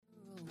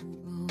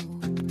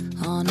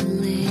on a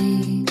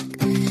lake.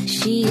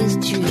 She is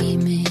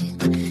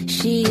dreaming,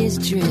 she is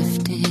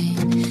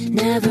drifting,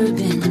 never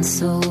been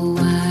so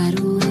wide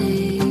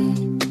awake.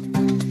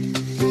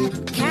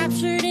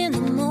 Captured in the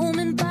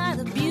moment by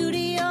the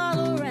beauty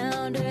all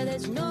around her,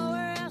 there's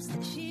nowhere else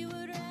that she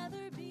would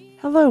rather be.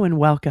 Hello and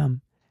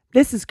welcome.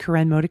 This is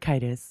Karen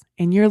Motekaitis,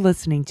 and you're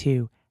listening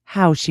to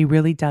How She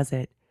Really Does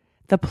It,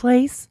 the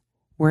place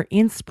where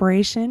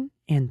inspiration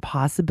and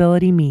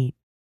possibility meet.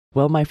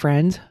 Well, my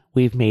friend,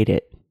 we've made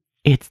it.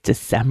 It's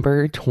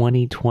December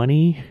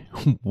 2020.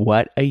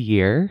 What a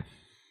year.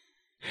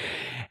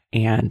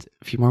 And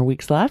a few more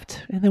weeks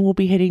left, and then we'll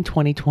be hitting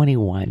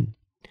 2021.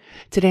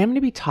 Today, I'm going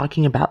to be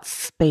talking about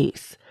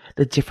space,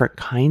 the different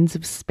kinds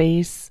of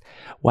space,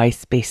 why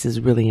space is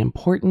really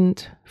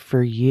important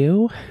for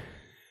you.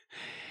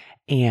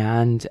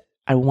 And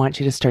I want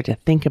you to start to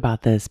think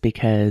about this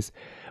because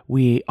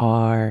we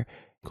are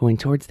going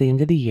towards the end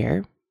of the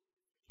year.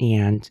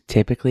 And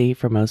typically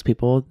for most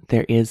people,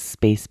 there is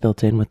space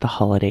built in with the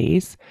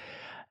holidays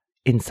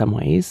in some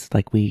ways,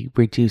 like we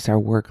reduce our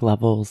work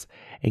levels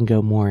and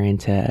go more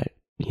into,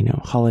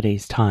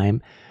 holidays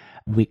time.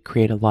 We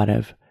create a lot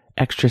of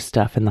extra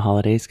stuff in the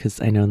holidays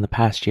because I know in the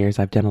past years,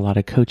 I've done a lot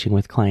of coaching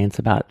with clients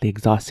about the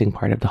exhausting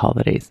part of the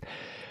holidays.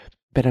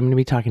 But I'm going to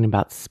be talking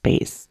about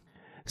space.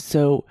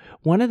 So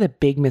one of the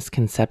big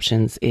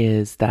misconceptions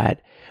is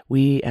that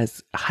we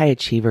as high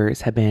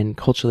achievers have been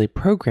culturally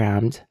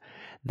programmed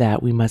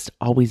that we must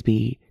always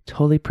be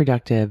totally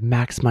productive,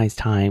 maximize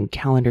time,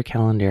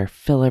 calendar,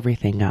 fill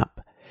everything up.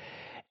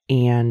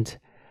 And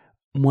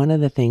one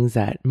of the things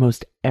that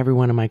most every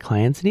one of my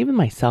clients, and even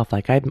myself,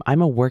 like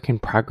I'm a work in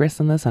progress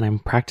on this, and I'm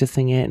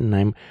practicing it and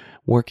I'm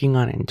working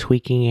on it and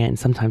tweaking it. And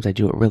sometimes I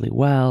do it really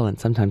well and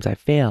sometimes I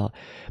fail.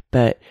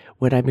 But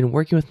what I've been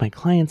working with my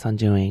clients on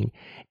doing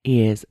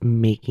is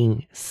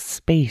making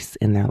space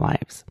in their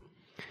lives.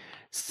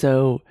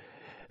 So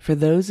for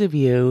those of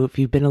you, if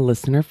you've been a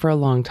listener for a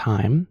long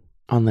time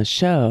on the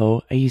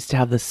show, I used to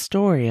have this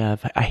story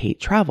of I hate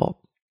travel.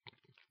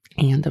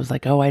 And I was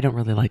like, I don't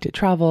really like to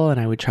travel. And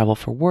I would travel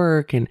for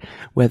work, and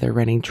whether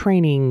running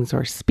trainings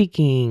or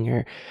speaking,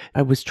 or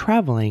I was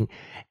traveling.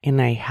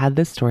 And I had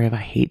this story of I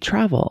hate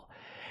travel.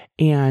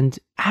 And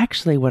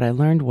actually what I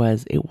learned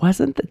was it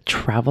wasn't the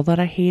travel that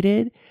I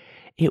hated.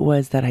 It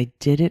was that I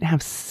didn't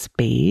have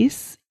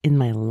space in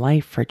my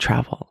life for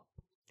travel.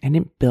 I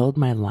didn't build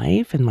my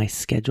life and my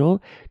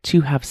schedule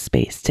to have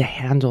space to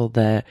handle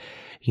the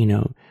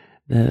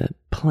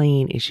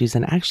plane issues.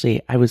 And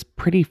actually, I was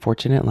pretty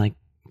fortunate, like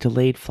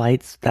delayed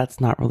flights,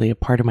 that's not really a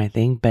part of my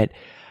thing, but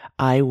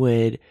I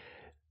would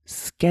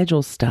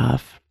schedule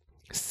stuff.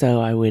 So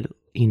I would,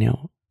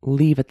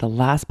 leave at the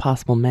last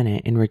possible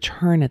minute and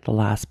return at the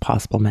last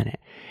possible minute.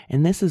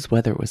 And this is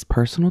whether it was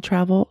personal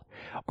travel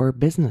or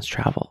business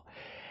travel.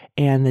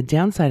 And the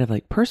downside of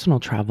like personal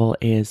travel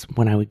is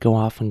when I would go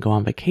off and go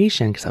on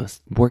vacation, because I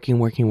was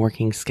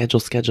working,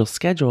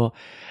 schedule.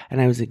 And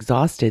I was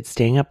exhausted,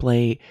 staying up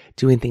late,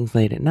 doing things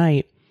late at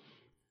night,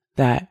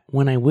 that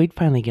when I would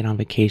finally get on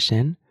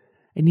vacation,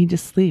 I'd need to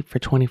sleep for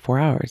 24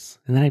 hours.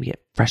 And then I'd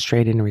get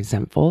frustrated and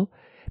resentful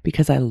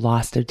because I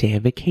lost a day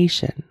of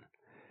vacation.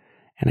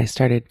 And I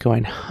started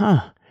going,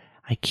 I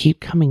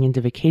keep coming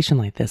into vacation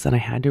like this. And I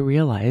had to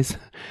realize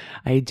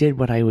I did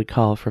what I would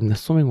call from the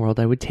swimming world,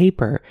 I would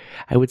taper.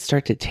 I would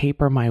start to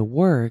taper my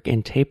work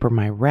and taper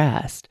my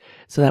rest.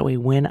 So that way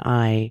when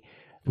I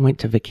went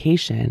to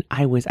vacation,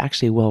 I was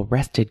actually well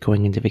rested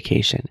going into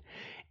vacation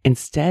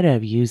instead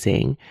of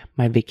using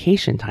my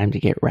vacation time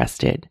to get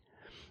rested,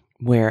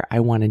 where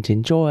I wanted to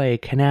enjoy,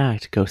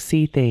 connect, go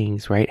see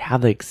things, right? Have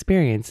the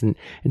experience. And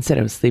instead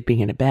I was sleeping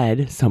in a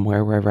bed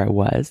somewhere, wherever I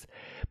was.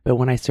 But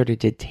when I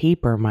started to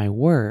taper my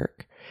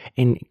work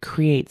and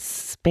create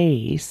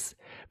space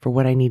for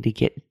what I need to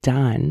get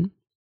done,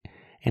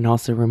 and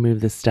also remove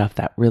the stuff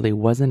that really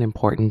wasn't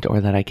important or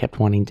that I kept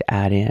wanting to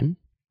add in.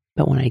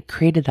 But when I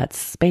created that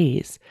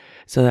space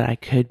so that I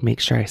could make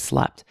sure I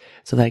slept,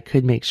 so that I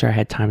could make sure I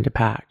had time to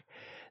pack,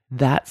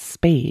 that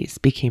space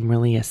became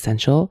really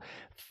essential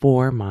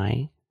for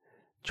my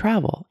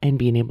travel and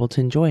being able to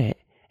enjoy it.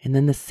 And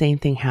then the same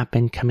thing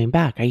happened coming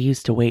back. I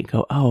used to wait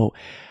and go,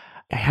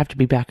 I have to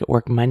be back at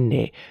work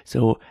Monday.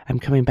 So I'm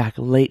coming back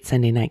late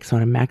Sunday night. So I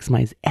want to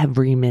maximize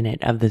every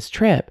minute of this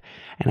trip.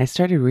 And I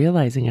started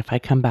realizing if I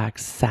come back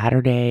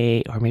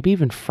Saturday or maybe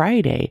even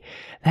Friday,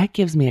 that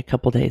gives me a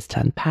couple days to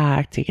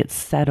unpack, to get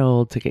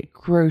settled, to get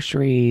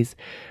groceries,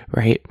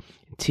 right?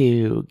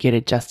 To get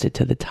adjusted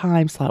to the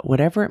time slot,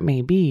 whatever it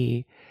may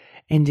be,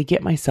 and to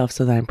get myself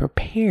so that I'm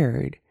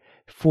prepared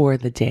for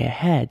the day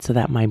ahead so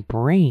that my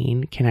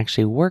brain can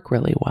actually work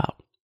really well.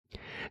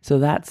 So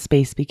that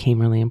space became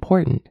really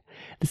important.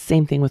 The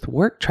same thing with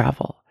work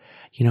travel.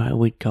 I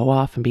would go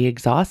off and be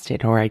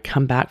exhausted, or I'd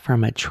come back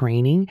from a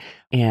training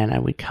and I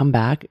would come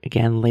back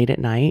again late at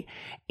night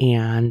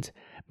and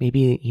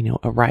maybe,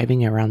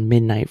 arriving around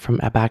midnight from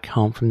back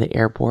home from the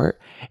airport,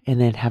 and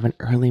then have an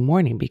early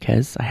morning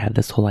because I had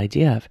this whole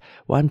idea of,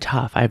 I'm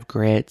tough. I have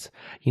grit.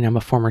 I'm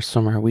a former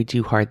swimmer. We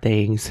do hard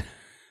things.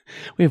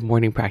 We have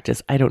morning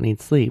practice. I don't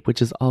need sleep,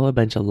 which is all a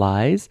bunch of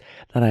lies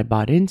that I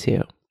bought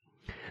into.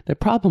 The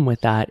problem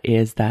with that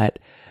is that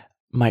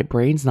my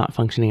brain's not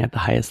functioning at the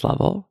highest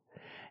level.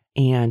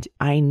 And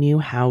I knew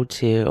how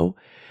to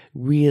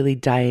really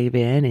dive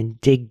in and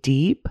dig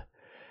deep.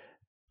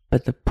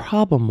 But the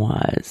problem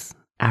was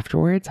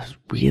afterwards, I was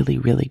really,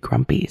 really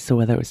grumpy. So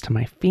whether it was to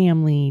my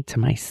family, to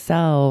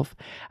myself,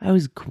 I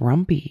was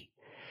grumpy.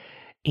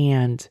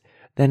 And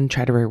then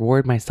try to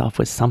reward myself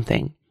with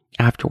something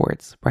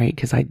afterwards, right?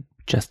 Because I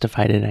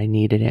justified it, I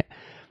needed it.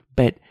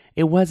 But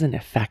it wasn't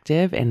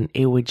effective, and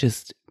it would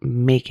just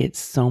make it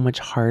so much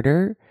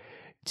harder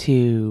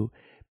to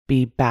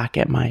be back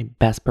at my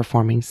best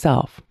performing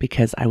self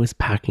because I was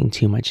packing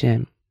too much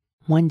in.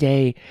 One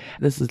day,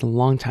 this is a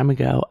long time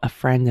ago, a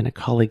friend and a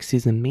colleague,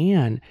 Susan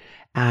Mann,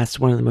 asked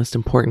one of the most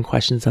important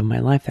questions of my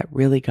life that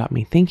really got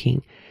me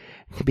thinking.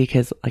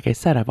 Because, like I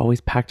said, I've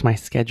always packed my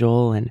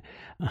schedule and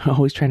I'm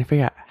always trying to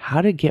figure out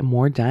how to get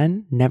more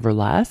done, never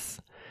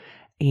less.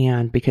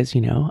 And because,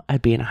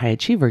 being a high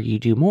achiever, you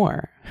do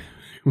more,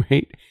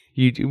 right?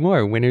 You do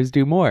more. Winners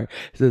do more.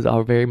 This is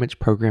all very much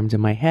programmed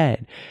in my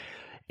head.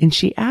 And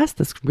she asked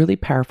this really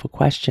powerful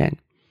question.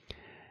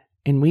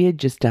 And we had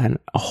just done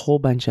a whole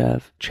bunch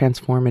of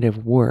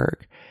transformative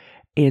work.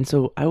 And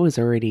so I was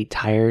already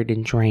tired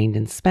and drained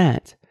and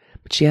spent.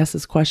 But she asked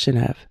this question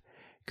of,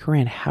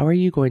 Corinne, how are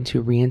you going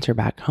to re-enter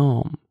back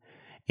home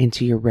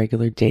into your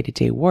regular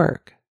day-to-day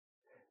work?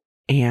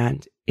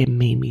 And it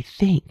made me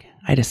think.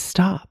 I had to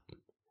stop.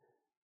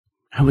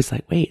 I was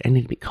like, wait, I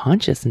need to be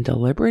conscious and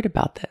deliberate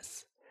about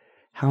this.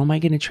 How am I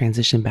going to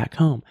transition back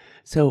home?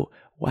 So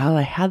while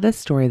I had this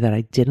story that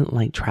I didn't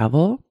like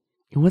travel,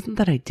 it wasn't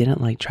that I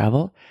didn't like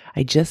travel.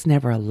 I just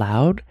never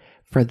allowed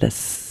for the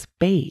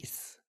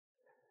space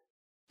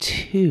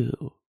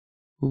to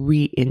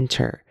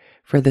re-enter,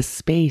 for the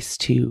space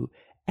to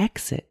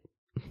exit.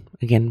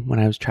 Again, when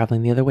I was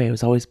traveling the other way, I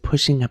was always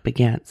pushing up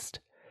against.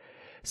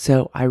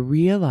 So I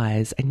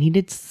realized I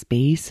needed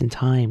space and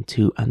time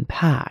to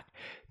unpack,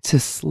 to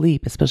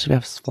sleep, especially if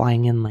I was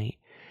flying in late,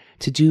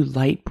 to do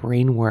light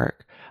brain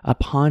work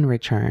upon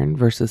return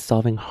versus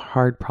solving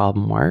hard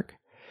problem work.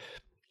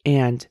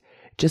 And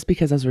just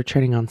because I was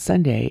returning on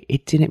Sunday,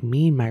 it didn't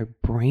mean my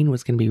brain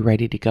was going to be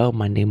ready to go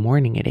Monday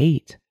morning at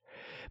 8.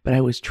 But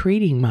I was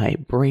treating my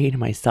brain,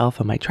 myself,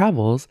 and my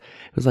travels.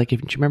 It was like,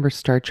 if you remember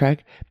Star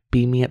Trek,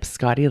 Beam Me Up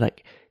Scotty,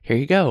 like, here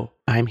you go.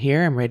 I'm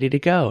here. I'm ready to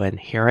go. And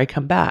here I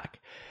come back.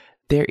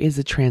 There is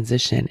a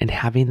transition, and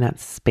having that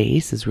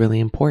space is really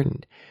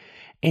important.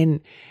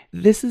 And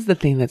this is the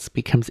thing that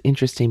becomes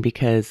interesting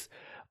because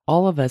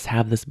all of us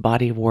have this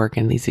body of work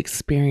and these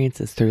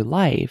experiences through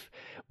life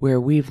where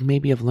we've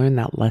maybe have learned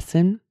that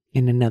lesson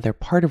in another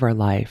part of our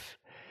life,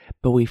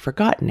 but we've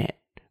forgotten it.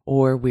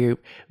 Or we've,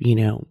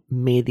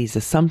 made these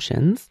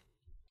assumptions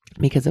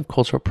because of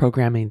cultural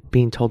programming,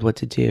 being told what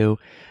to do,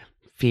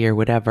 fear,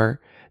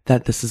 whatever,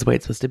 that this is the way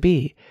it's supposed to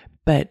be.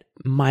 But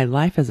my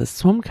life as a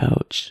swim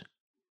coach,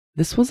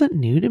 this wasn't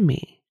new to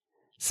me,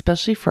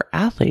 especially for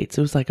athletes.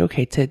 It was like,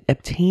 okay, to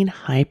obtain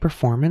high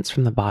performance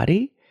from the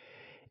body,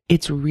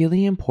 it's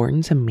really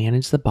important to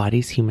manage the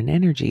body's human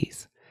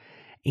energies.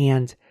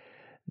 And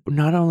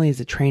not only is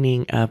the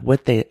training of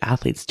what the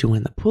athletes do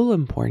in the pool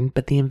important,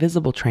 but the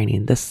invisible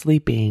training, the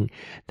sleeping,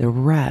 the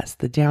rest,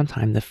 the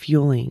downtime, the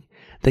fueling,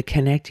 the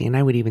connecting, and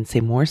I would even say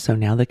more so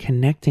now, the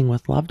connecting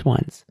with loved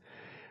ones.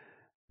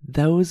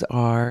 Those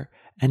are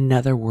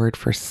another word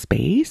for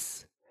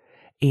space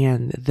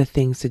and the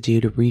things to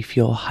do to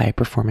refuel a high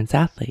performance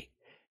athlete.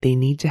 They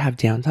need to have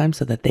downtime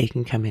so that they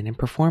can come in and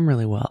perform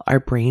really well. Our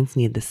brains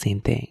need the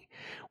same thing.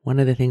 One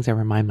of the things I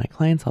remind my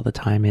clients all the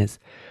time is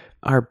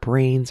our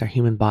brains, our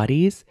human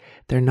bodies,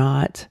 they're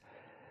not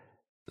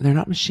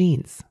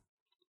machines,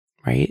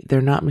 right?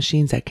 They're not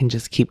machines that can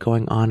just keep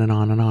going on and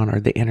on and on, or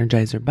the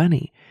Energizer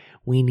Bunny.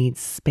 We need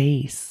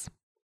space,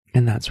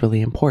 and that's really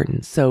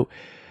important. So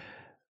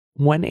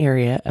one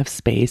area of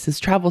space is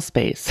travel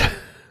space,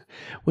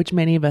 which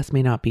many of us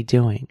may not be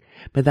doing,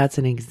 but that's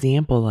an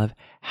example of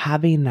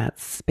having that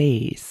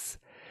space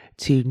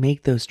to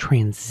make those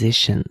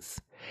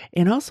transitions.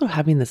 And also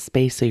having the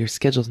space so your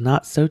schedule's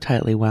not so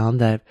tightly wound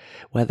that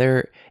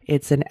whether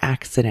it's an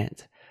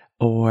accident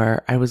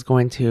or I was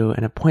going to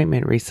an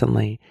appointment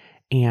recently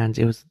and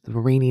it was a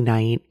rainy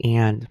night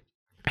and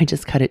I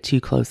just cut it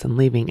too close and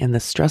leaving, and the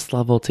stress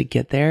level to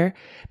get there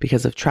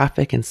because of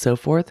traffic and so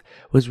forth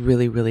was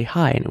really, really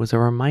high. And it was a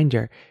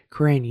reminder,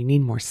 Corinne, you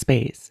need more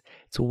space.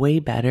 It's way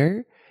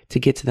better to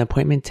get to the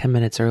appointment 10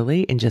 minutes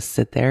early and just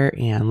sit there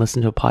and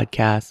listen to a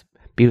podcast,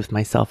 be with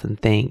myself and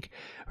think,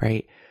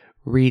 right?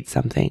 Read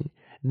something,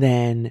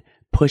 then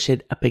push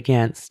it up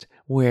against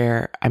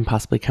where I'm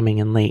possibly coming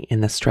in late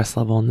and the stress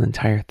level in the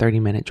entire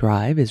 30-minute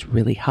drive is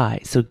really high.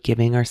 So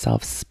giving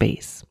ourselves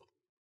space.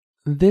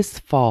 This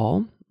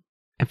fall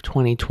of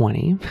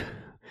 2020,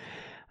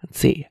 let's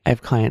see, I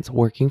have clients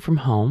working from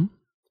home.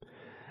 I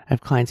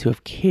have clients who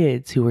have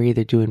kids who are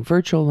either doing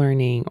virtual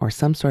learning or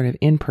some sort of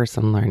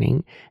in-person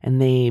learning, and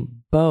they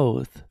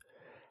both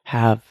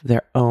have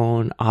their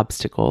own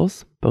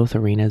obstacles, both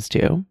arenas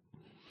do.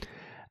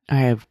 I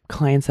have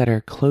clients that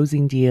are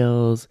closing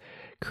deals,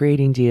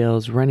 creating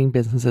deals, running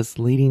businesses,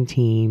 leading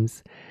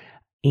teams.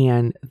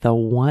 And the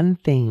one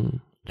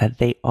thing that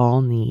they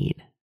all need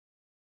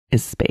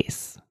is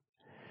space.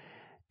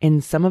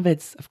 And some of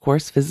it's, of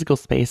course, physical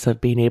space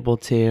of being able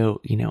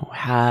to,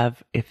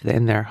 have, if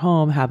in their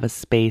home, have a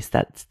space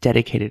that's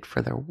dedicated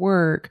for their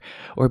work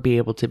or be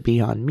able to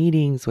be on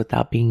meetings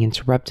without being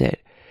interrupted.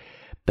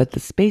 But the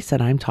space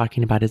that I'm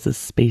talking about is a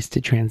space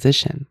to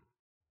transition,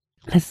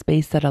 a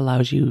space that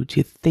allows you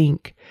to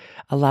think,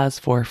 allows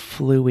for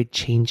fluid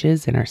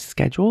changes in our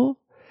schedule.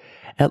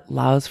 It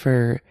allows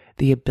for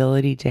the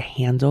ability to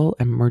handle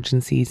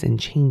emergencies and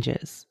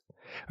changes.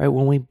 Right?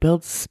 When we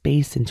build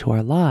space into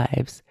our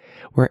lives,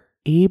 we're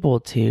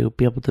able to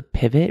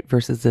pivot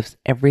versus if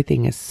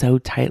everything is so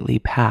tightly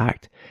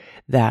packed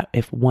that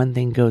if one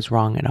thing goes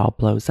wrong, it all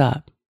blows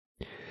up.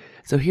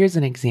 So here's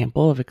an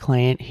example of a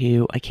client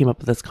who I came up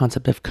with this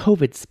concept of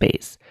COVID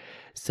space.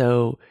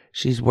 So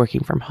she's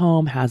working from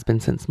home, has been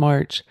since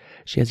March.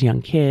 She has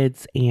young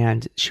kids,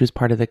 and she was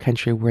part of the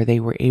country where they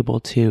were able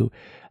to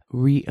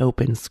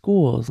reopen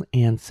schools.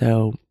 And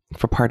so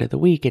for part of the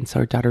week, and so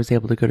her daughter was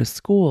able to go to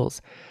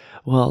schools.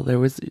 Well, there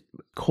was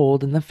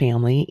cold in the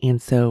family,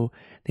 and so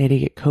they had to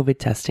get COVID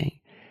testing.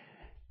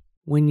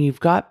 When you've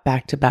got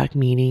back-to-back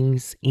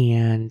meetings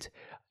and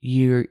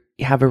you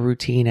have a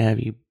routine of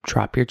you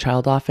drop your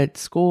child off at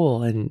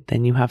school and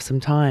then you have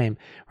some time,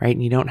 right?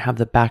 And you don't have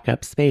the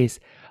backup space.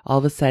 All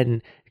of a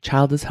sudden,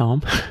 child is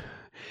home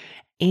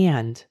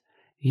and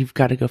you've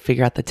got to go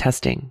figure out the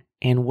testing.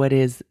 And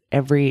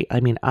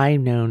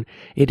I've known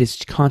it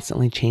has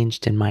constantly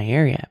changed in my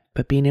area,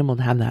 but being able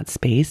to have that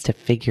space to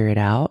figure it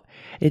out,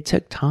 it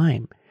took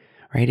time,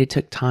 right? It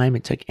took time,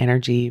 it took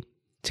energy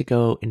to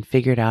go and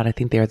figure it out. I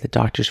think they were at the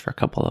doctors for a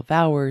couple of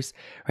hours,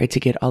 right, to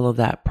get all of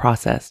that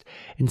processed.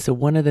 And so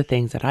one of the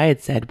things that I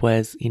had said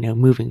was,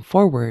 moving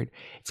forward,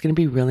 it's going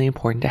to be really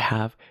important to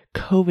have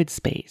COVID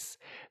space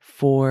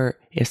for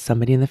if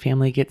somebody in the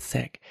family gets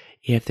sick,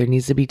 if there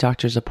needs to be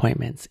doctor's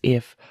appointments,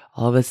 if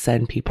all of a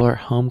sudden people are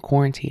home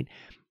quarantined,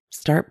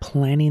 start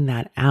planning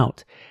that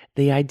out.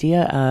 The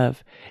idea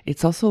of,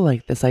 it's also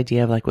like this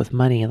idea of like with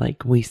money,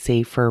 like we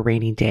save for a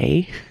rainy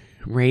day,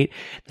 right?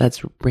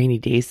 That's rainy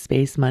day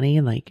space money.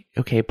 And like,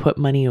 okay, put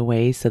money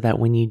away so that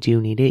when you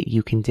do need it,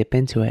 you can dip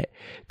into it.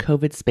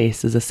 COVID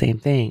space is the same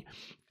thing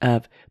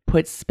of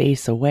put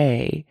space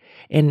away.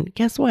 And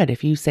guess what?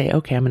 If you say,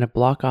 okay, I'm going to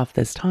block off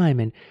this time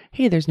and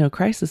hey, there's no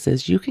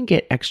crises, you can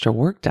get extra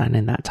work done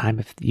in that time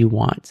if you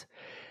want,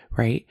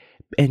 right?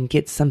 And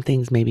get some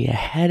things maybe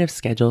ahead of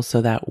schedule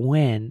so that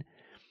when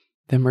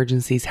the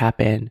emergencies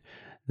happen,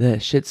 the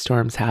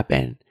shitstorms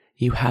happen,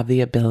 you have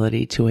the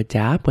ability to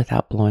adapt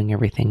without blowing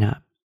everything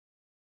up.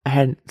 I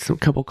had a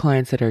couple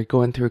clients that are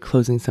going through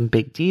closing some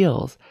big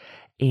deals,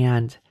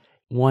 and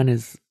one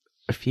is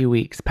a few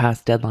weeks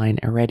past deadline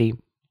already.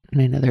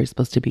 And I know they're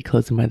supposed to be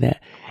closing by the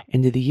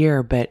end of the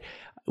year, but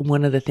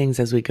one of the things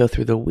as we go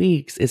through the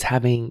weeks is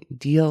having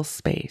deal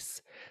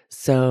space.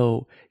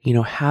 So,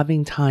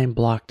 having time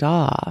blocked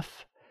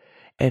off,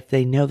 if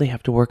they know they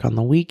have to work on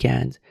the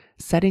weekend,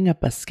 setting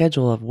up a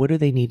schedule of what do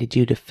they need to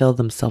do to fill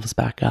themselves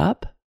back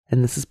up.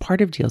 And this is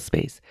part of deal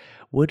space.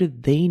 What do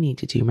they need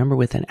to do? Remember,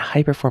 with a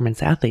high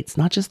performance athlete, it's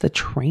not just the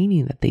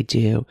training that they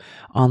do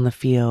on the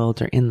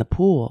field or in the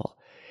pool.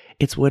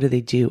 It's what do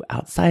they do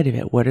outside of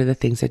it? What are the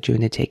things they're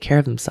doing to take care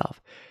of themselves?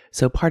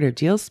 So part of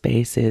deal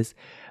space is,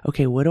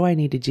 okay, what do I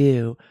need to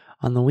do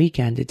on the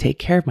weekend to take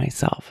care of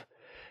myself?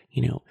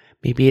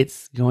 Maybe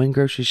it's going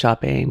grocery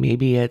shopping.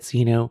 Maybe it's,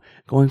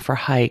 going for a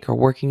hike or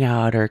working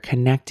out or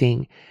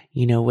connecting,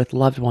 with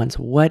loved ones.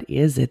 What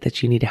is it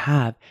that you need to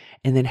have?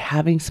 And then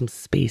having some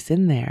space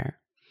in there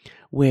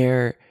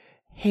where,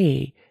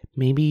 hey,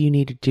 maybe you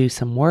need to do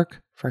some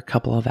work for a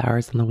couple of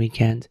hours on the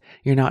weekend.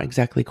 You're not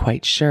exactly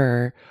quite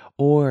sure,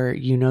 or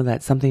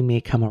that something may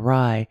come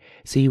awry.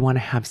 So you want to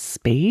have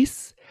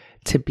space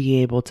to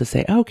be able to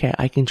say, okay,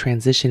 I can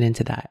transition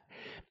into that.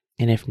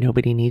 And if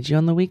nobody needs you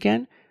on the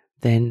weekend,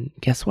 then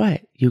guess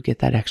what? You get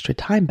that extra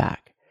time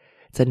back.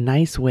 It's a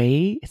nice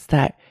way. It's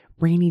that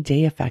rainy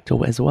day effect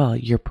as well.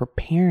 You're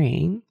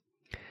preparing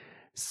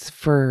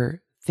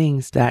for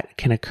things that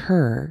can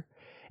occur.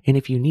 And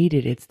if you need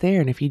it, it's there.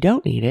 And if you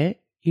don't need it,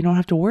 you don't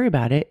have to worry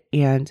about it.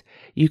 And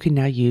you can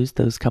now use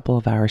those couple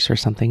of hours for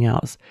something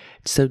else.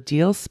 So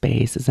deal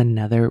space is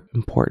another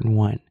important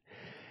one.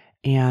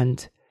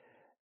 And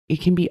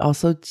it can be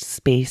also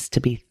space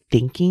to be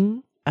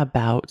thinking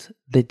about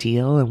the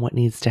deal and what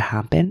needs to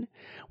happen.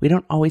 We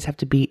don't always have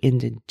to be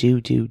into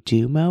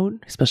do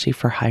mode, especially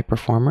for high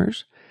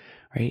performers,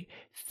 right?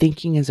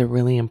 Thinking is a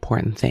really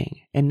important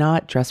thing, and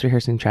not dress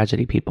rehearsing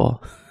tragedy,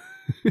 people.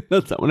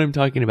 That's not what I'm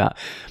talking about.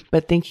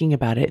 But thinking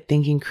about it,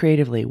 thinking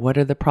creatively. What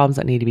are the problems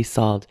that need to be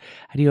solved?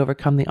 How do you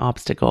overcome the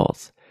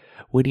obstacles?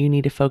 What do you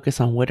need to focus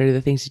on? What are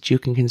the things that you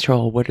can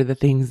control? What are the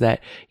things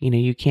that,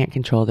 you can't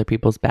control other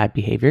people's bad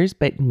behaviors,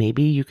 but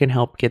maybe you can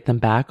help get them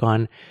back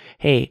on,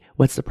 hey,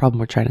 what's the problem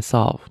we're trying to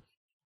solve?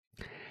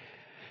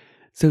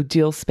 So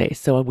deal space.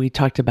 So we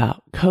talked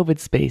about COVID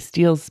space,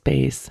 deal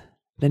space,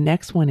 The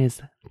next one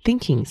is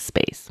thinking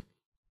space.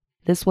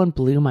 This one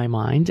blew my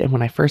mind. And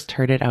when I first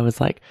heard it, I was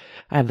like,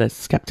 I have this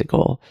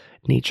skeptical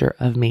nature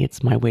of me.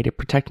 It's my way to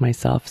protect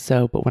myself.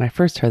 But when I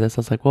first heard this,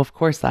 I was like, well, of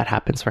course that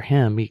happens for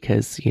him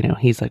because,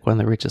 he's like one of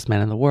the richest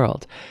men in the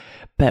world.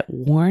 But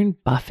Warren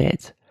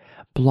Buffett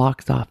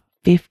blocks off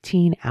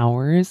 15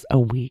 hours a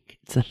week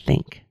to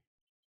think.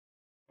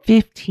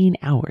 15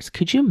 hours.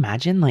 Could you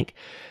imagine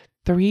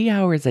 3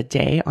 hours a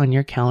day on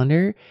your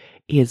calendar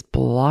is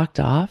blocked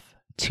off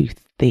to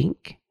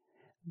think?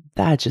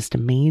 That's just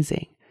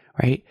amazing,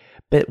 right?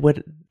 But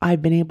what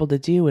I've been able to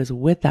do is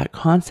with that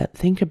concept,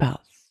 think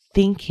about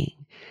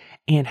thinking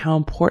and how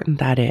important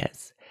that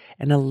is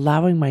and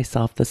allowing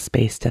myself the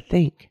space to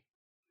think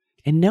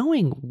and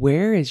knowing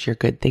where is your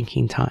good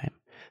thinking time.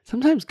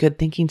 Sometimes good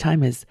thinking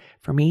time is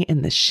for me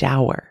in the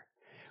shower,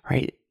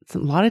 right? A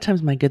lot of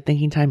times my good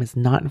thinking time is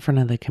not in front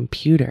of the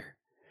computer,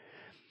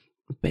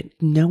 but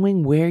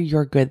knowing where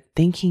your good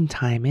thinking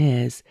time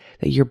is,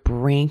 that your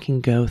brain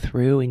can go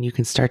through and you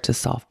can start to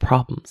solve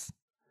problems.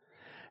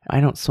 I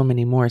don't swim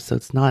anymore, so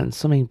it's not in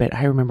swimming, but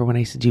I remember when I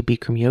used to do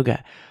Bikram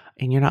yoga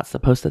and you're not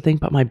supposed to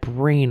think, but my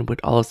brain would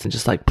all of a sudden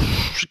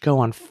just go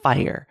on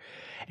fire.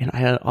 And I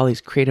had all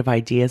these creative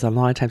ideas. And a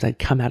lot of times I'd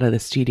come out of the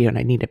studio and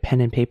I need a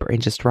pen and paper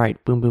and just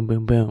write boom, boom,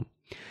 boom, boom.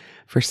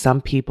 For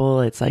some people,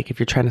 it's like if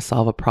you're trying to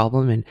solve a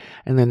problem, and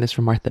I learned this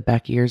from Martha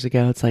Beck years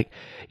ago, it's like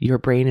your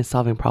brain is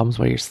solving problems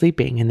while you're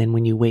sleeping. And then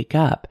when you wake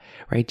up,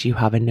 right, you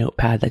have a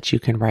notepad that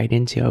you can write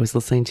into. I was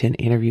listening to an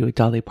interview with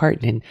Dolly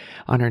Parton, and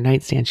on her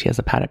nightstand, she has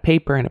a pad of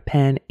paper and a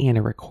pen and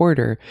a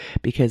recorder,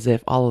 because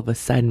if all of a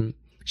sudden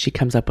she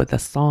comes up with a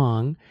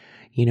song,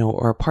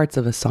 or parts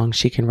of a song,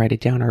 she can write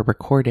it down or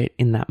record it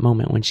in that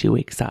moment when she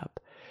wakes up.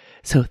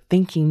 So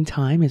thinking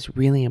time is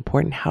really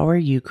important. How are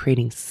you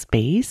creating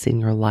space in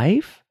your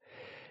life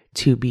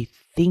to be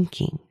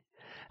thinking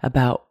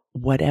about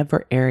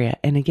whatever area?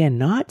 And again,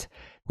 not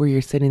where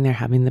you're sitting there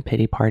having the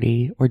pity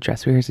party or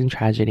dress rehearsing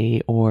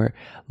tragedy or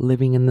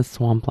living in the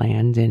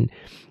swampland and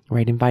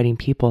inviting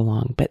people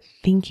along, but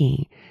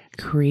thinking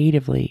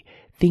creatively,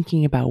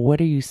 thinking about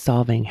what are you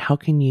solving? How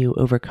can you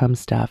overcome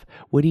stuff?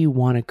 What do you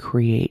want to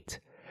create?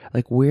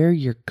 Where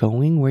you're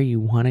going, where you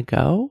want to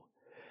go.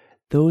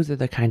 Those are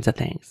the kinds of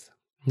things,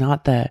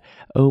 not the,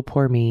 oh,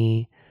 poor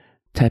me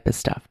type of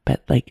stuff,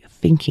 but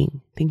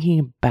thinking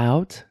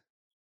about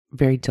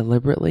very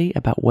deliberately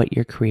about what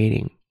you're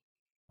creating,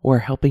 or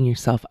helping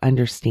yourself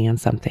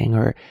understand something,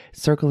 or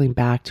circling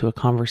back to a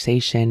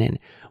conversation and,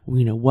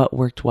 what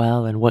worked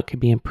well and what could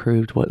be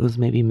improved, what was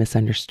maybe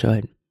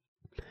misunderstood.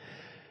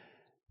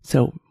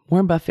 So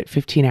Warren Buffett,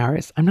 15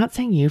 hours. I'm not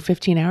saying you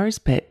 15 hours,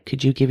 but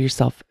could you give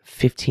yourself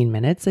 15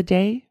 minutes a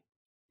day,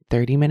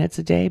 30 minutes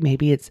a day?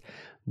 Maybe it's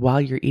while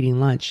you're eating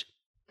lunch.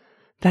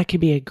 That could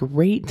be a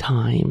great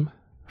time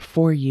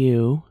for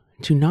you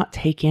to not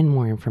take in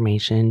more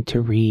information,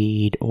 to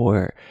read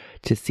or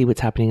to see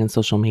what's happening on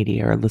social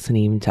media or listen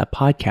even to a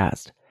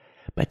podcast,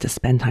 but to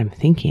spend time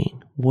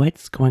thinking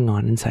what's going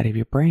on inside of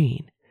your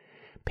brain,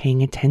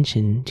 paying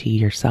attention to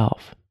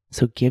yourself.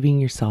 So giving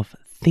yourself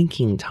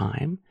thinking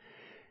time.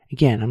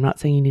 Again, I'm not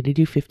saying you need to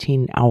do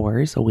 15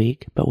 hours a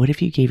week, but what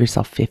if you gave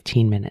yourself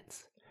 15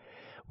 minutes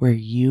where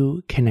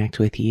you connect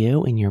with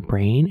you and your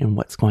brain and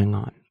what's going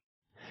on?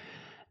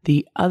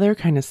 The other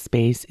kind of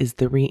space is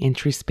the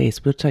re-entry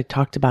space, which I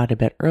talked about a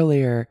bit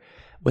earlier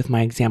with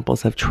my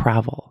examples of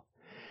travel.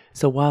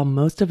 So while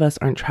most of us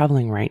aren't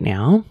traveling right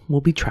now,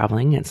 we'll be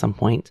traveling at some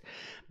point,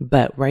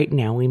 but right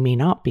now we may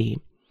not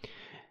be.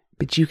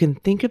 But you can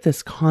think of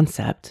this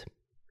concept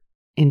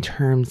in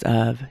terms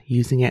of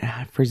using it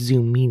for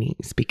Zoom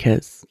meetings,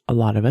 because a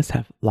lot of us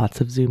have lots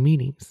of Zoom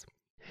meetings.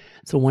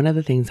 So one of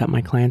the things that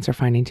my clients are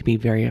finding to be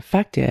very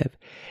effective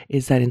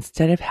is that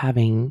instead of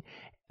having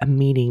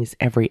meetings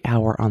every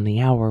hour on the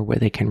hour where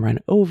they can run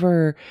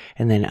over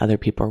and then other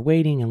people are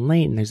waiting and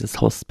late and there's this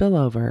whole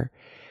spillover,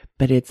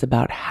 but it's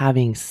about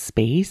having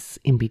space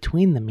in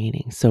between the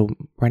meetings. So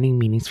running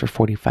meetings for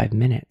 45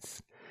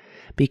 minutes,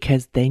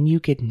 because then you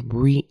can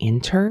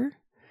re-enter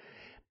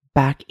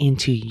back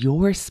into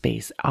your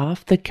space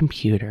off the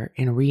computer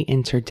and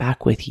re-enter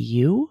back with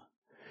you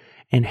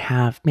and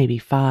have maybe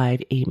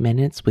 5-8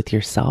 minutes with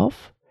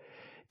yourself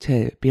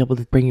to be able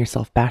to bring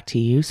yourself back to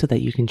you so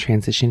that you can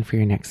transition for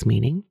your next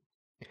meeting.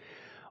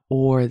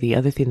 Or the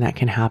other thing that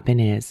can happen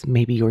is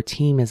maybe your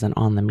team isn't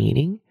on the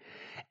meeting.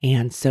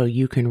 And so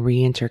you can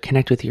re-enter,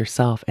 connect with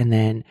yourself, and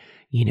then,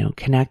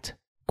 connect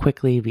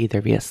quickly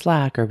either via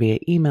Slack or via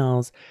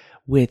emails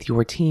with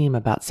your team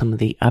about some of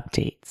the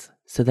updates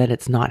so that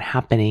it's not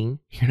happening.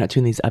 You're not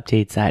doing these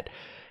updates at,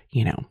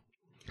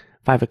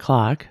 5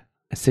 o'clock,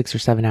 6 or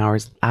 7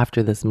 hours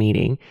after this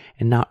meeting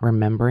and not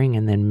remembering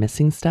and then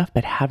missing stuff,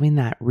 but having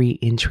that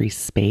re-entry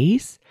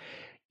space,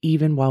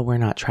 even while we're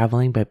not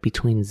traveling, but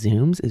between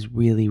Zooms, is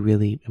really,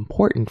 really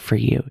important for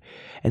you.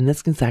 And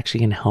this is actually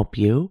going to help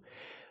you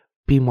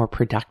be more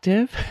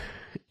productive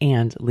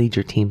and lead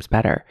your teams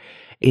better.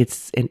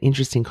 It's an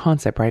interesting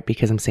concept, right?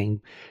 Because I'm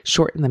saying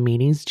shorten the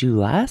meetings, do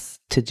less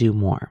to do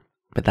more,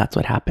 but that's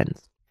what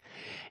happens.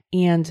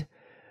 And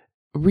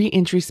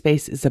re-entry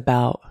space is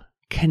about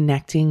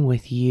connecting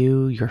with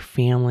you, your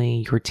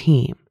family, your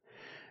team.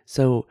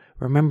 So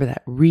remember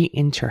that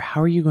re-enter.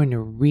 How are you going to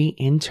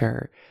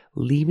re-enter,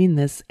 leaving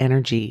this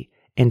energy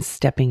and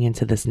stepping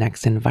into this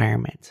next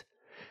environment?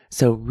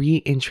 So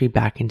re-entry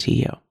back into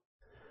you.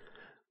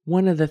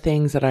 One of the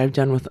things that I've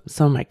done with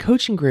some of my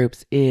coaching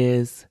groups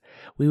is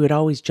we would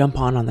always jump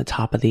on the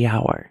top of the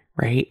hour,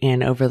 right?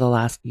 And over the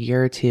last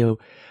year or two,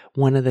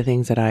 one of the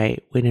things that I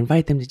would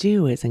invite them to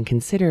do is and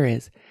consider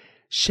is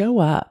show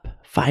up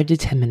 5 to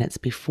 10 minutes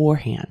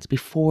beforehand,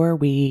 before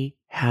we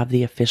have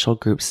the official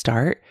group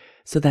start,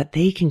 so that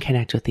they can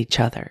connect with each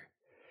other.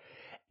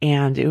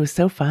 And it was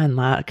so fun.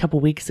 A couple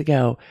weeks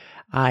ago,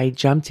 I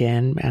jumped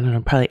in, I don't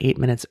know, probably 8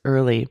 minutes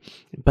early.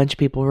 A bunch of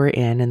people were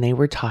in and they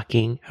were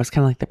talking. I was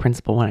kind of like the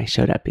principal when I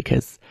showed up,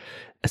 because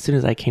as soon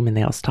as I came in,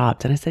 they all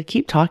stopped. And I said,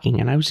 keep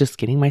talking. And I was just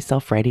getting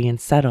myself ready and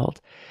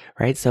settled,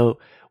 right? So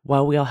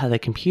while we all had the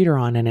computer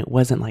on and it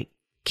wasn't like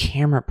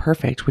camera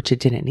perfect, which it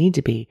didn't need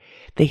to be,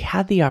 they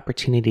had the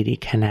opportunity to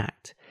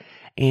connect.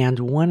 And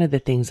one of the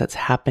things that's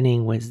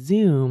happening with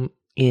Zoom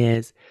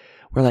is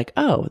we're like,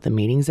 oh, the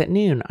meeting's at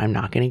noon. I'm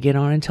not going to get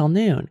on until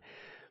noon.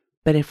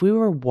 But if we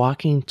were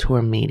walking to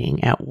a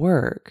meeting at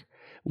work,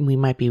 we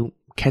might be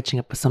catching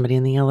up with somebody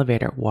in the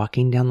elevator,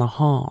 walking down the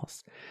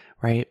halls,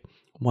 right?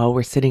 While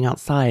we're sitting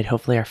outside,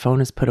 hopefully our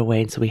phone is put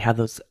away. And so we have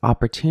those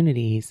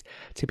opportunities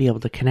to be able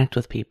to connect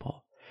with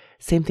people.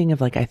 Same thing of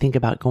like, I think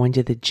about going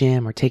to the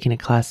gym or taking a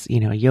class, a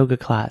yoga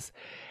class,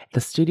 the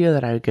studio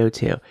that I would go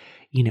to,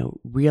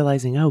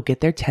 realizing, oh,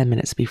 get there 10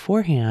 minutes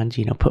beforehand,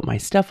 put my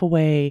stuff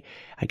away.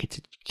 I get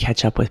to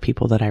catch up with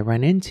people that I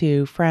run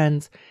into,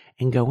 friends,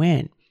 and go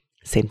in.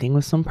 Same thing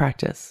with swim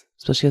practice,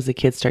 especially as the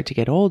kids start to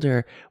get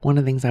older. One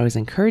of the things I always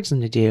encourage them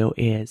to do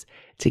is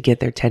to get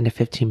there 10 to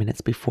 15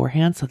 minutes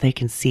beforehand so they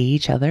can see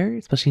each other,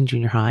 especially in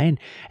junior high,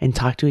 and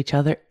talk to each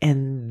other,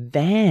 and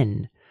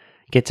then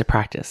get to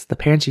practice. The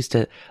parents used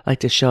to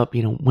like to show up,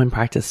 when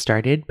practice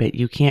started, but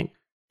you can't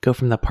go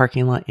from the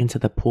parking lot into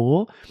the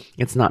pool.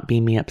 It's not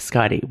Beam Me Up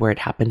Scotty, where it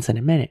happens in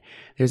a minute.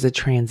 There's a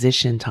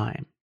transition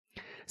time.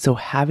 So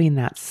having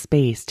that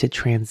space to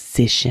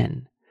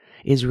transition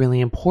is really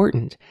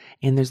important.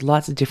 And there's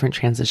lots of different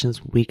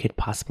transitions we could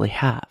possibly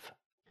have.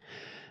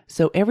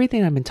 So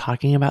everything I've been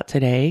talking about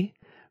today,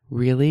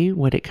 really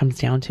what it comes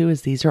down to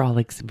is these are all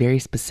like very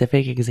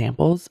specific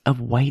examples of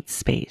white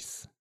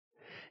space.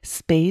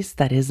 Space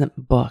that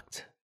isn't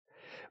booked,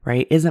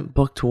 right? Isn't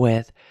booked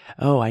with,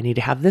 oh, I need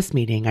to have this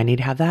meeting. I need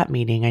to have that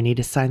meeting. I need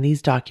to sign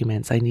these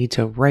documents. I need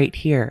to write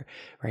here,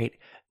 right?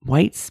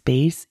 White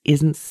space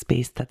isn't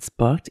space that's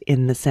booked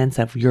in the sense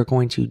of you're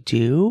going to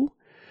do,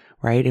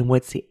 right? And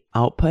what's the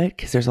output?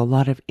 Because there's a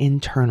lot of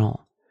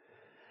internal.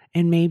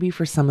 And maybe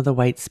for some of the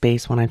white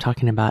space, when I'm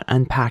talking about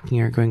unpacking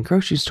or going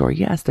grocery store,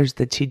 yes, there's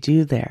the to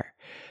do there.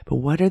 But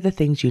what are the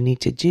things you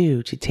need to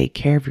do to take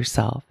care of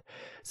yourself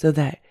so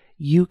that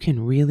you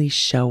can really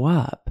show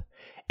up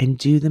and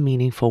do the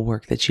meaningful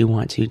work that you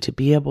want to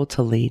be able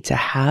to lead, to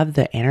have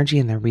the energy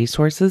and the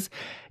resources,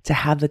 to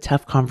have the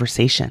tough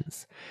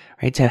conversations,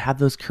 right? To have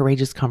those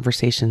courageous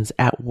conversations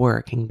at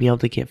work and be able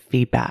to give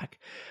feedback,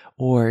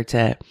 or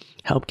to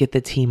help get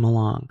the team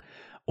along,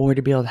 or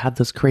to be able to have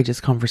those courageous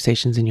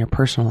conversations in your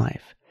personal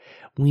life.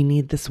 We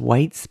need this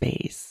white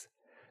space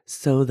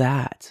so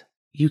that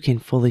you can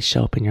fully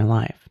show up in your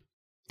life.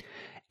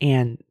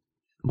 And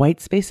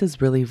white space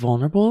is really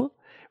vulnerable,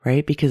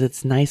 right? Because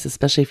it's nice,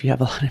 especially if you have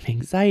a lot of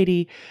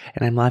anxiety.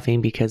 And I'm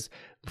laughing because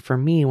for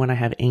me, when I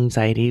have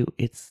anxiety,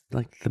 it's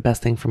like the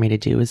best thing for me to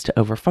do is to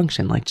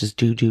overfunction, like just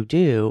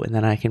do, and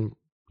then I can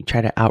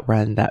try to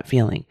outrun that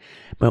feeling.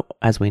 But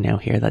as we know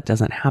here, that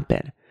doesn't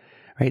happen,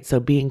 right? So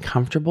being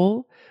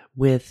comfortable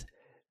with,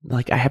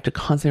 like, I have to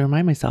constantly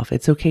remind myself,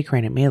 it's okay,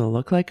 Corinne, it may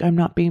look like I'm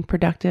not being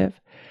productive,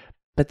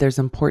 but there's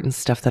important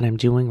stuff that I'm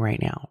doing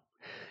right now.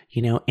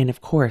 And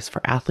of course,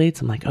 for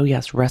athletes, I'm like, oh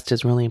yes, rest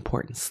is really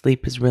important.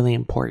 Sleep is really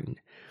important.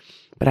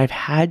 But I've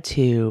had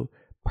to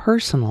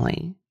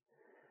personally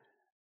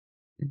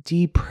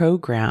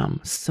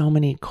deprogram so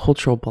many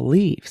cultural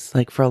beliefs.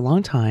 Like for a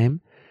long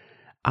time,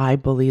 I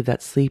believed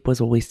that sleep was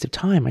a waste of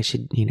time. I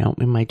should,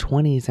 in my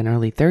 20s and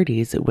early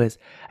 30s,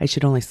 I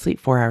should only sleep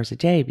 4 hours a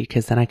day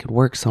because then I could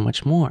work so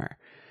much more.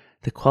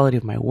 The quality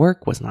of my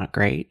work was not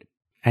great.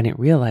 I didn't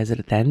realize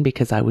it then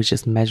because I was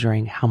just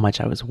measuring how much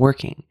I was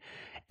working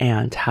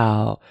and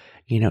how,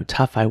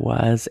 tough I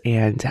was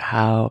and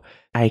how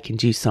I can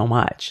do so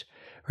much,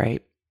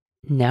 right?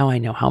 Now I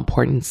know how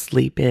important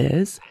sleep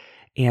is,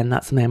 and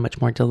that's something I'm much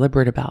more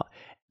deliberate about.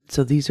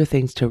 So these are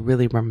things to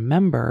really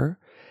remember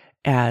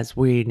as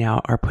we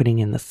now are putting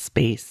in the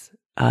space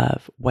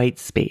of white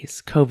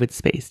space, COVID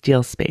space,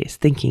 deal space,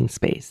 thinking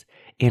space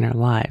in our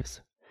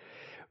lives.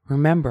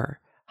 Remember,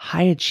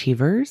 high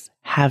achievers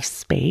have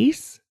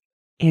space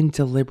and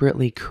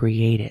deliberately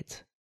create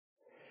it.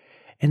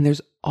 And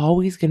there's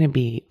always going to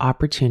be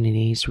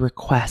opportunities,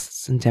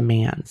 requests, and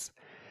demands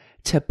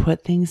to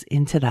put things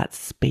into that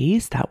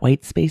space, that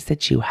white space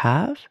that you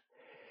have.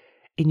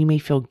 And you may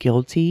feel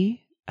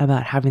guilty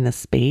about having the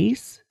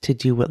space to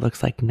do what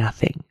looks like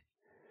nothing.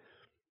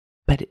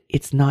 But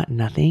it's not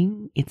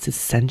nothing. It's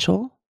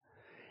essential.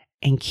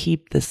 and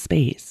keep the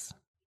space.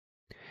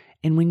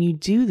 And when you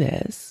do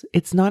this,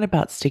 it's not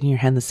about sticking your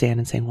head in the sand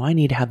and saying, well, I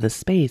need to have this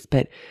space,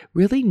 but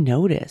really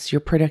notice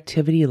your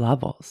productivity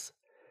levels,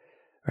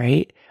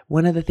 right?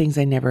 One of the things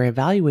I never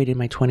evaluated in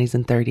my 20s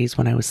and 30s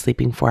when I was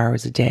sleeping 4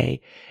 hours a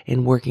day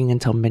and working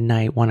until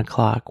midnight, 1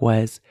 o'clock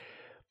was,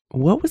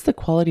 what was the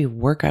quality of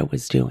work I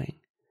was doing?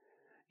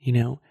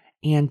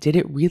 And did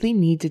it really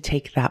need to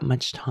take that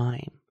much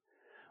time?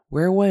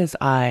 Where was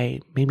I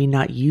maybe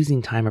not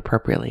using time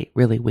appropriately,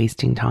 really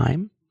wasting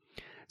time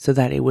so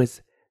that it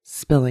was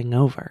spilling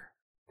over?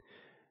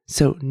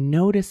 So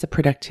notice the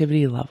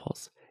productivity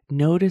levels,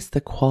 notice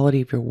the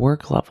quality of your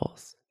work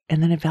levels,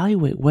 and then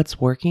evaluate what's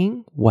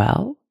working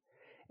well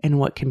and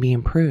what can be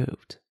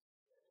improved.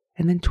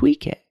 And then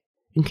tweak it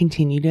and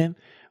continue to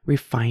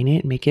refine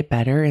it, make it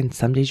better. And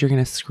some days you're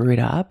going to screw it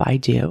up. I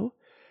do.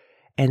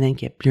 And then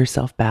get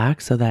yourself back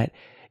so that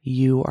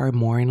you are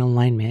more in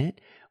alignment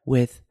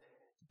with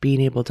being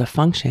able to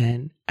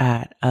function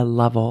at a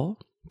level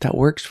that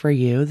works for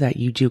you, that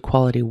you do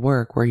quality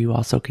work where you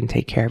also can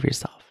take care of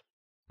yourself.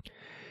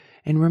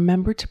 And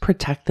remember to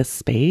protect the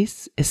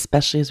space,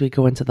 especially as we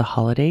go into the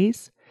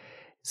holidays,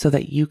 so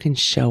that you can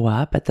show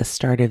up at the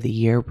start of the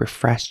year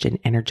refreshed and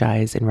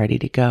energized and ready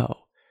to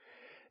go.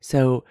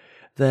 So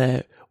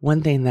the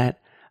one thing that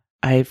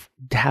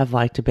have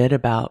liked a bit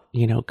about,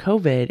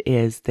 COVID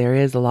is there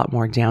is a lot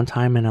more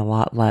downtime and a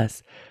lot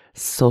less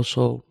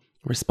social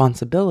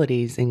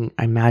responsibilities. And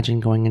I imagine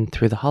going in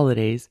through the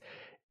holidays,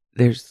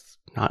 there's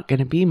not going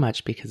to be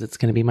much because it's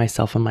going to be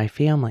myself and my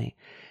family.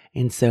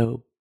 And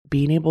so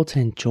being able to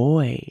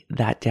enjoy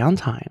that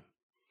downtime,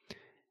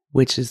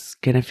 which is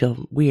going to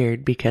feel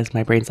weird because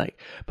my brain's like,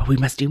 but we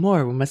must do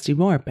more.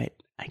 But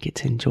I get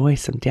to enjoy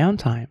some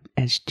downtime,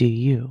 as do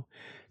you.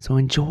 So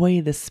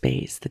enjoy the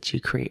space that you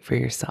create for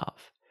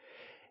yourself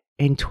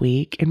and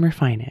tweak and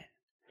refine it.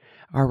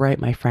 All right,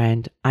 my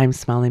friend, I'm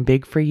smiling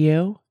big for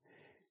you.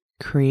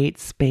 Create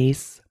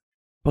space,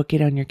 book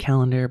it on your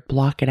calendar,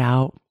 block it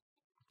out.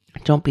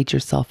 Don't beat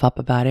yourself up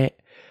about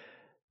it.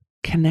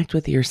 Connect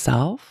with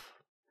yourself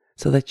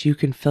so that you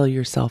can fill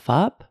yourself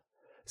up,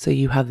 so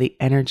you have the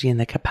energy and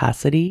the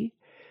capacity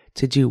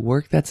to do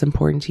work that's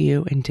important to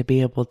you and to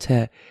be able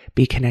to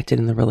be connected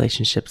in the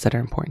relationships that are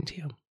important to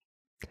you.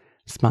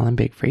 Smiling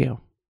big for you.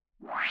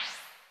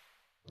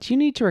 Do you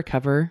need to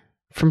recover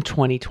from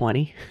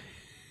 2020?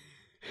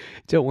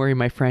 Don't worry,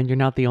 my friend, you're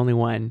not the only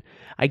one.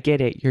 I get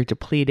it. You're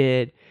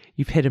depleted.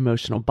 You've hit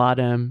emotional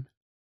bottom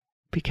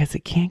because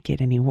it can't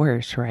get any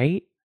worse,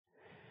 right?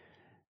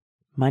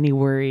 Money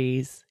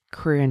worries,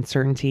 career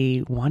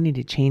uncertainty, wanting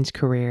to change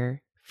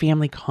career,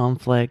 family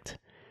conflict,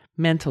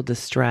 mental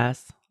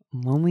distress,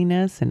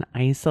 loneliness, and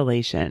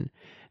isolation.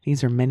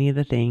 These are many of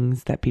the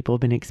things that people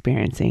have been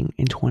experiencing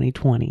in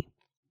 2020.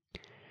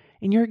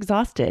 And you're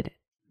exhausted,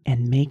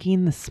 and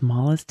making the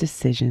smallest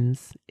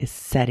decisions is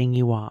setting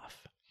you off.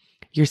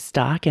 You're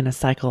stuck in a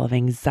cycle of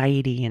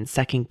anxiety and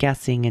second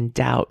guessing and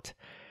doubt.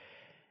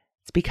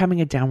 It's becoming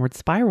a downward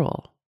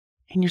spiral,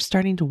 and you're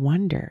starting to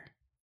wonder,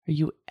 are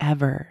you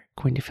ever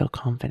going to feel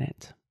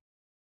confident?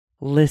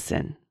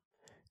 Listen,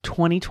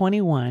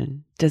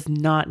 2021 does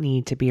not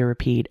need to be a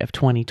repeat of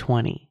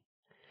 2020.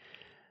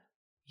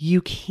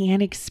 You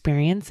can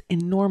experience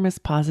enormous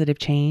positive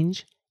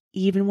change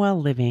even while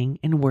living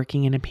and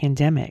working in a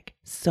pandemic.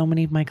 So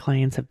many of my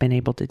clients have been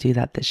able to do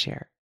that this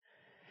year.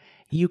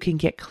 You can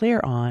get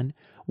clear on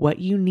what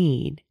you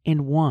need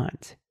and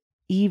want,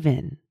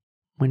 even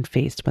when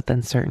faced with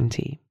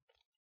uncertainty.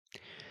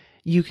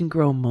 You can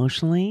grow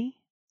emotionally,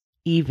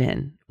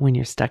 even when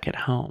you're stuck at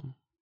home.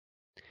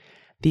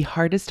 The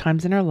hardest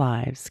times in our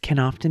lives can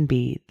often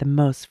be the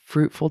most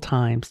fruitful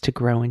times to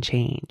grow and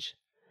change.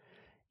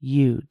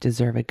 You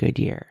deserve a good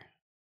year.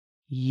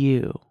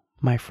 You,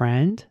 my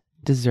friend,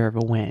 deserve a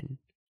win.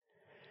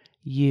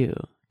 You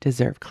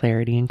deserve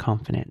clarity and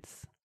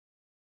confidence.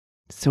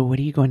 So what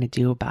are you going to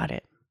do about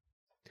it?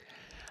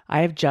 I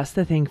have just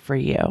the thing for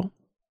you.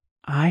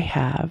 I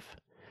have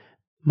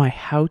my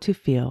How to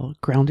Feel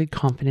Grounded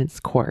Confidence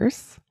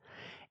course,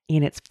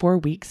 and it's 4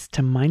 weeks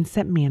to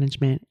mindset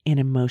management and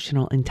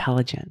emotional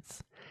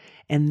intelligence.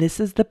 And this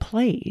is the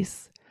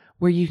place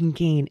where you can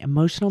gain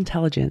emotional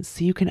intelligence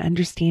so you can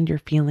understand your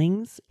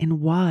feelings and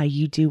why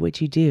you do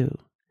what you do.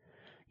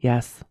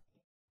 Yes,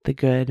 the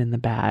good and the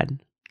bad,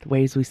 the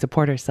ways we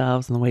support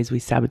ourselves and the ways we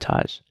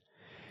sabotage.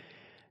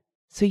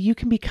 So you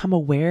can become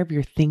aware of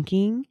your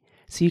thinking,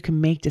 so you can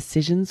make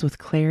decisions with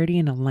clarity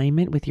and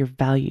alignment with your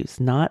values,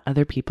 not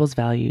other people's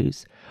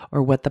values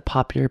or what the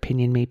popular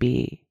opinion may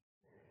be.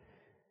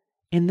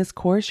 In this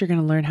course, you're going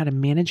to learn how to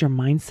manage your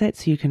mindset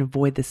so you can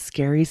avoid the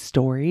scary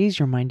stories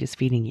your mind is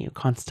feeding you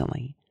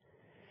constantly.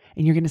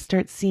 And you're going to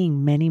start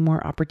seeing many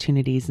more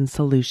opportunities and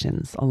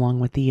solutions along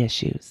with the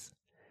issues.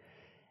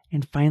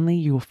 And finally,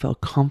 you will feel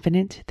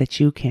confident that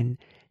you can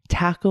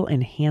tackle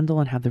and handle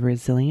and have the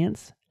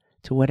resilience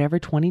to whatever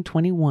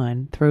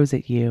 2021 throws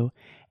at you,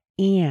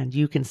 and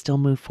you can still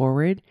move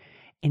forward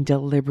and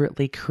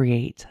deliberately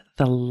create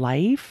the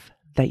life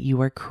that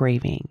you are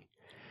craving.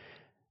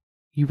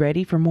 You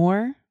ready for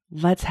more?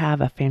 Let's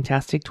have a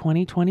fantastic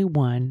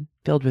 2021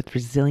 filled with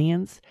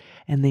resilience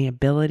and the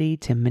ability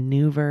to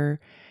maneuver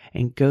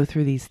and go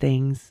through these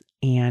things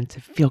and to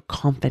feel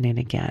confident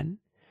again.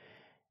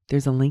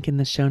 There's a link in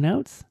the show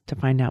notes to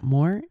find out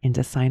more and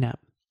to sign up.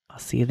 I'll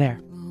see you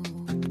there.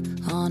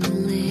 On a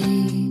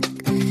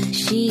lake,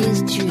 she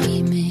is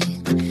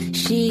dreaming,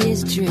 she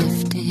is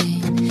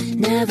drifting,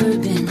 never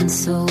been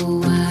so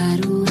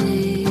wide awake.